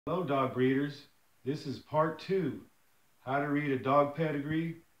Hello, dog breeders. This is part 2, how to read a dog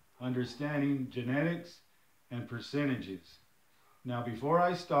pedigree, understanding genetics and percentages. Now, before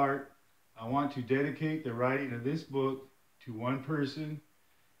I start, I want to dedicate the writing of this book to one person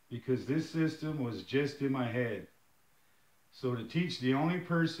because this system was just in my head. So to teach the only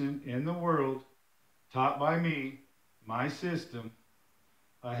person in the world taught by me, my system,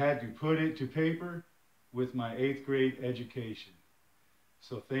 I had to put it to paper with my 8th grade education.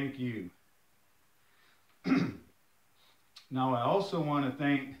 So thank you. Now I also want to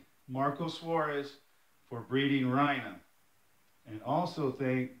thank Marco Suarez for breeding Rhina, and also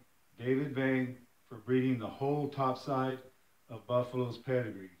thank David Vang for breeding the whole top side of Buffalo's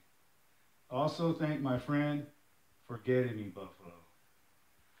pedigree. Also thank my friend for getting me Buffalo.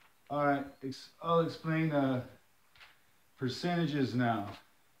 All right, I'll explain the percentages now.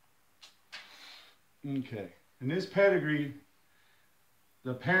 Okay, in this pedigree,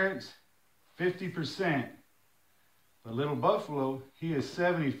 the parents 50%, but little Buffalo, he is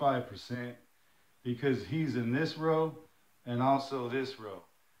 75% because he's in this row and also this row.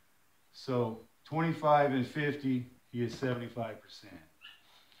 So 25 and 50, he is 75%.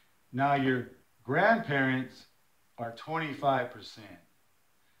 Now your grandparents are 25.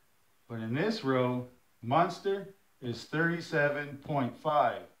 But in this row, Munster is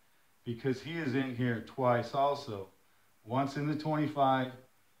 37.5 because he is in here twice also. Once in the 25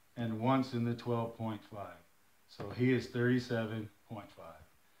 and once in the 12.5. So he is 37.5.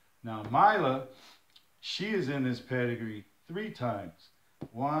 Now Mila, she is in this pedigree 3 times.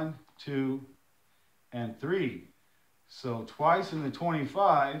 1, 2, and 3. So twice in the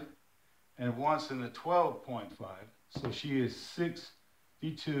 25 and once in the 12.5. So she is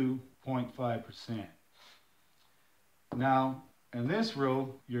 62.5%. Now, in this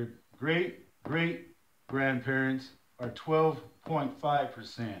row, your great-great-grandparents are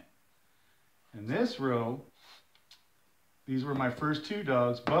 12.5%. In this row, these were my first 2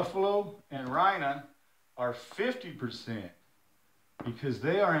 dogs. Buffalo and Rhina are 50% because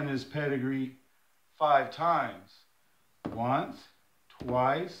they are in this pedigree 5 times. Once,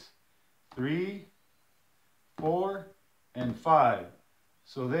 twice, 3, 4, and 5.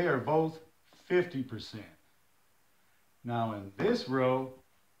 So they are both 50%. Now in this row,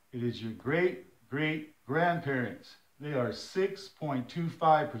 it is your great-great-grandparents. They are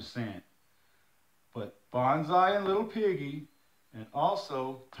 6.25%. But Bonsai and Little Piggy, and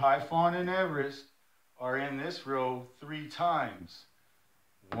also Typhon and Everest, are in this row 3 times.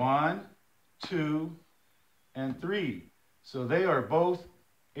 1, 2, and 3. So they are both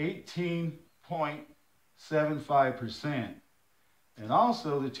 18.75%. And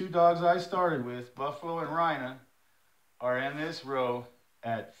also the 2 dogs I started with, Buffalo and Rhina, are in this row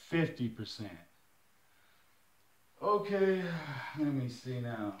at 50%. Okay, let me see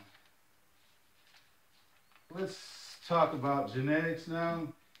now. Let's talk about genetics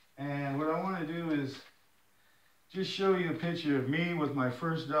now. And what I want to do is just show you a picture of me with my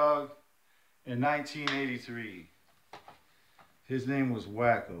first dog in 1983. His name was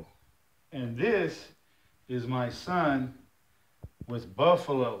Wacko. And this is my son with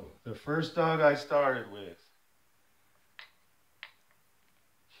Buffalo, the first dog I started with.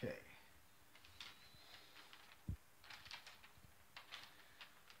 Okay.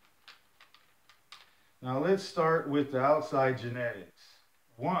 Now let's start with the outside genetics.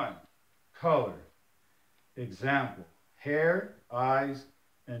 1, color. Example, hair, eyes,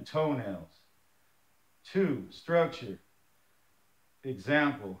 and toenails. 2, structure.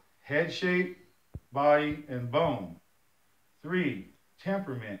 Example, head shape, body, and bone. 3,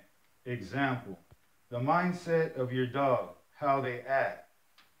 temperament. Example, the mindset of your dog, how they act.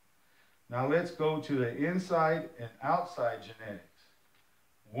 Now let's go to the inside and outside genetics.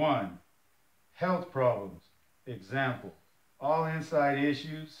 1, health problems. Example, all inside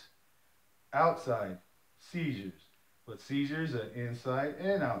issues, outside seizures. But seizures are inside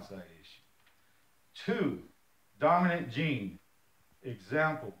and outside issue. 2, dominant gene.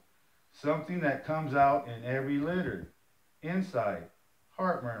 Example, something that comes out in every litter. Inside,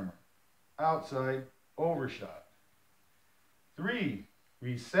 heart murmur. Outside, overshot. 3,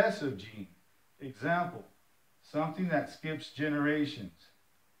 recessive gene. Example, something that skips generations.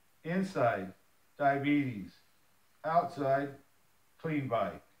 Inside, diabetes. Outside, clean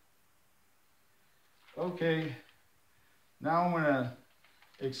bite. Okay, now I'm going to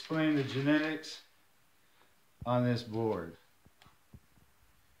explain the genetics on this board.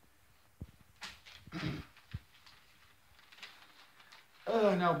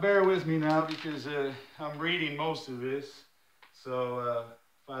 Now bear with me now because I'm reading most of this, so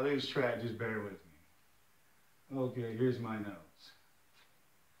if I lose track, just bear with me. Okay, here's my notes.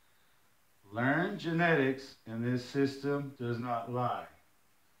 Learned genetics, and this system does not lie.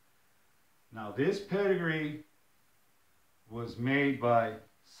 Now, this pedigree was made by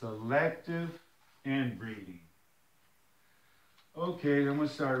selective inbreeding. Okay, I'm going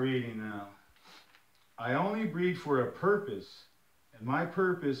to start reading now. I only breed for a purpose, and my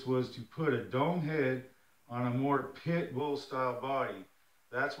purpose was to put a dome head on a more pit bull style body.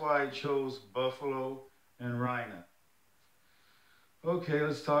 That's why I chose buffalo and rhino. Okay,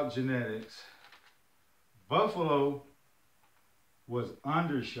 let's talk genetics. Buffalo was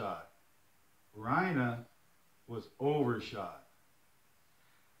undershot. Rhino was overshot.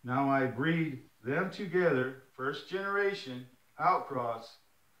 Now I breed them together, first generation, outcross,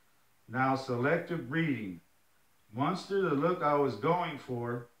 now selective breeding. Munster, the look I was going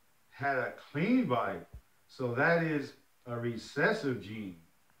for, had a clean bite, so that is a recessive gene.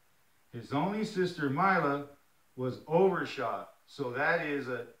 His only sister, Mila, was overshot, so that is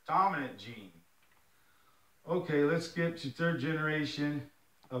a dominant gene. Okay, let's skip to third generation,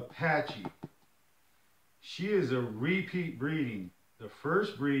 Apache. She is a repeat breeding. The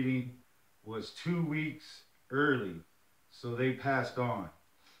first breeding was 2 weeks early, so they passed on.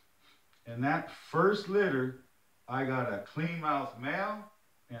 In that first litter, I got a clean mouth male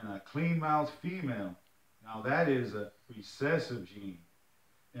and a clean mouth female. Now that is a recessive gene.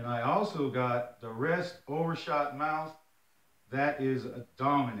 And I also got the rest overshot mouth. That is a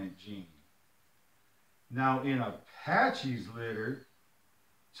dominant gene. Now in Apache's litter,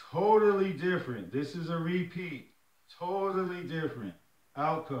 totally different. This is a repeat. Totally different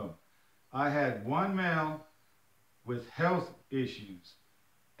outcome. I had one male with health issues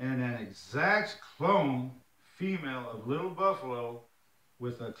and an exact clone female of little buffalo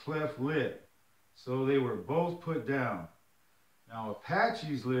with a cleft lip. So they were both put down. Now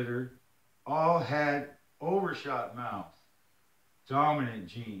Apache's litter all had overshot mouth, dominant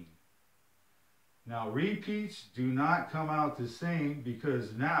gene. Now repeats do not come out the same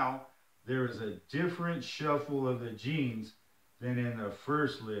because now there is a different shuffle of the genes than in the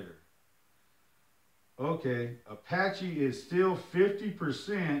first litter. Okay, Apache is still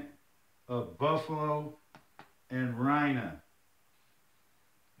 50% of buffalo and rhino.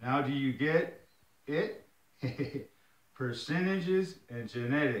 Now do you get it? Percentages and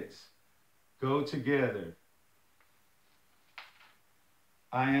genetics go together.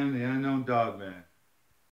 I am the Unknown Dog Man.